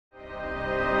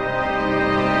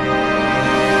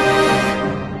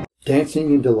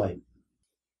Dancing in delight.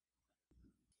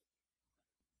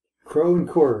 Crow and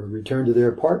Cora return to their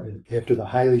apartment after the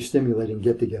highly stimulating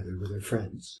get-together with their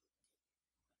friends.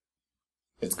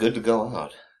 It's good to go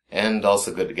out, and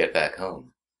also good to get back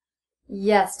home.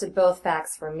 Yes to both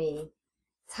facts for me.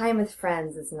 Time with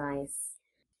friends is nice.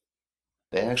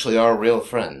 They actually are real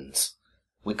friends.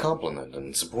 We complement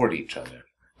and support each other,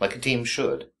 like a team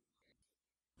should.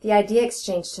 The idea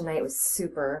exchange tonight was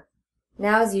super.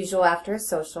 Now, as usual, after a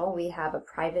social, we have a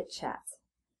private chat.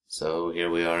 So here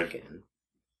we are again.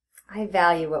 I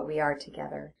value what we are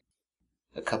together.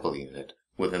 A couple unit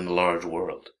within the large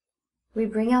world. We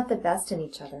bring out the best in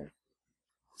each other.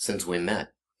 Since we met,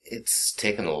 it's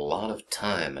taken a lot of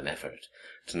time and effort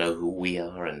to know who we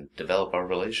are and develop our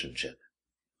relationship.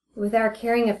 With our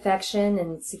caring affection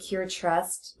and secure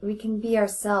trust, we can be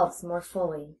ourselves more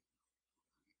fully.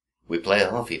 We play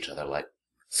off each other like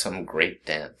some great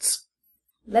dance.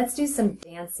 Let's do some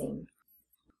dancing.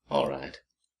 All right.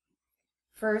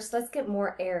 First, let's get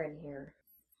more air in here.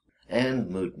 And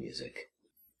mood music.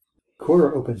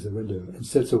 Cora opens the window and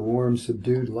sets a warm,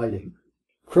 subdued lighting.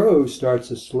 Crow starts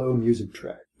a slow music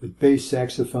track with bass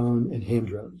saxophone and hand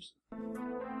drums.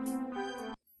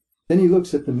 Then he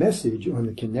looks at the message on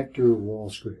the connector wall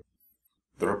screen.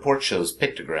 The report shows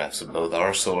pictographs of both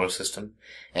our solar system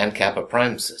and Kappa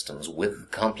Prime systems with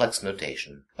complex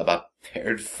notation about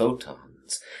paired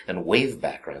photons and wave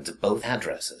backgrounds at both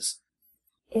addresses.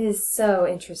 It is so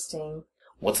interesting.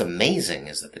 What's amazing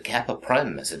is that the Kappa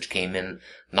Prime message came in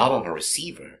not on a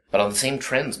receiver, but on the same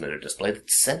transmitter display that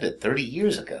sent it 30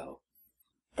 years ago.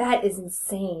 That is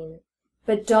insane.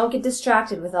 But don't get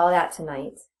distracted with all that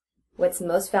tonight. What's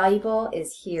most valuable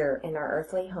is here in our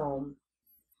earthly home.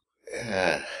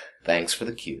 Thanks for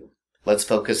the cue. Let's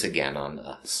focus again on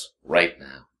us, right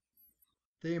now.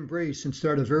 They embrace and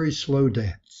start a very slow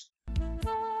dance.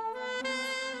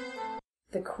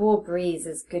 The cool breeze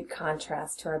is good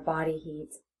contrast to our body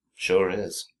heat. Sure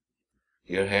is.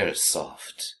 Your hair is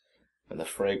soft, and the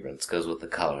fragrance goes with the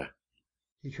color.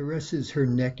 He caresses her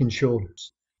neck and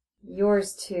shoulders.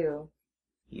 Yours too.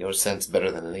 Your scent's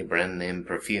better than any brand name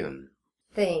perfume.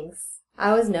 Thanks.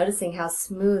 I was noticing how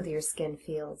smooth your skin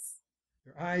feels.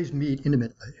 Their eyes meet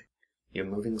intimately. You're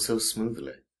moving so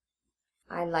smoothly.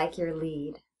 I like your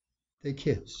lead. They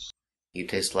kiss. You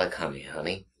taste like honey,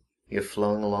 honey. You're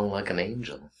flowing along like an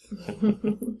angel.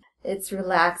 It's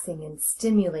relaxing and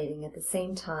stimulating at the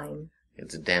same time.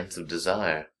 It's a dance of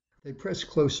desire. They press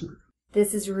closer.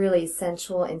 This is really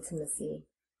sensual intimacy.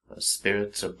 Our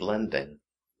spirits are blending.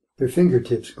 Their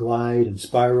fingertips glide and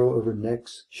spiral over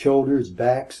necks, shoulders,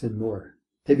 backs, and more.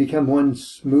 They become one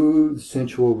smooth,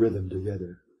 sensual rhythm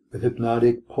together, with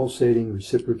hypnotic, pulsating,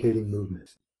 reciprocating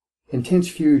movements. Intense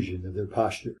fusion of their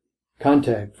posture.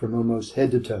 Contact from almost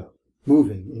head to toe,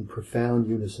 moving in profound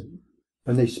unison.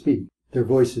 When they speak, their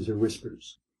voices are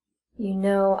whispers. You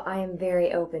know I am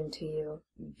very open to you.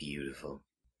 Beautiful.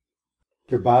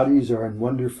 Their bodies are in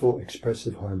wonderful,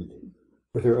 expressive harmony,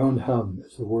 with their own hum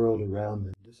as the world around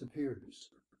them disappears.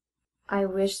 I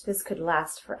wish this could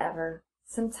last forever.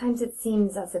 Sometimes it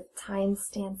seems as if time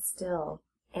stands still,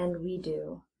 and we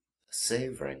do.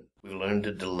 Savoring. We've learned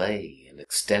to delay and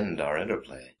extend our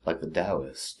interplay, like the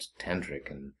Taoist, Tantric,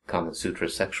 and Kama Sutra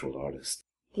sexual artist.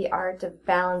 The art of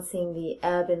balancing the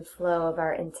ebb and flow of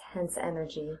our intense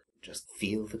energy. Just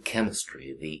feel the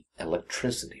chemistry, the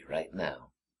electricity right now.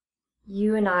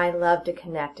 You and I love to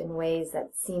connect in ways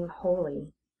that seem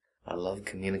holy. I love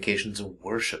communications of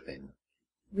worshipping.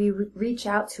 We reach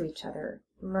out to each other,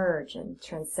 merge and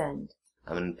transcend.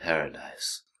 I'm in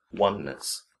paradise.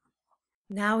 Oneness.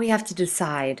 Now we have to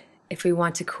decide if we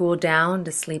want to cool down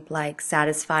to sleep like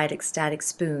satisfied ecstatic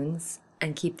spoons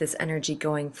and keep this energy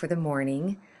going for the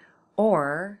morning,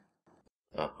 or...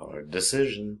 A hard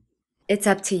decision. It's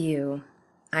up to you.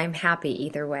 I'm happy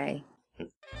either way.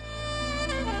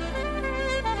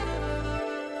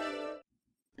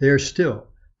 They are still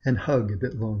and hug a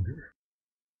bit longer.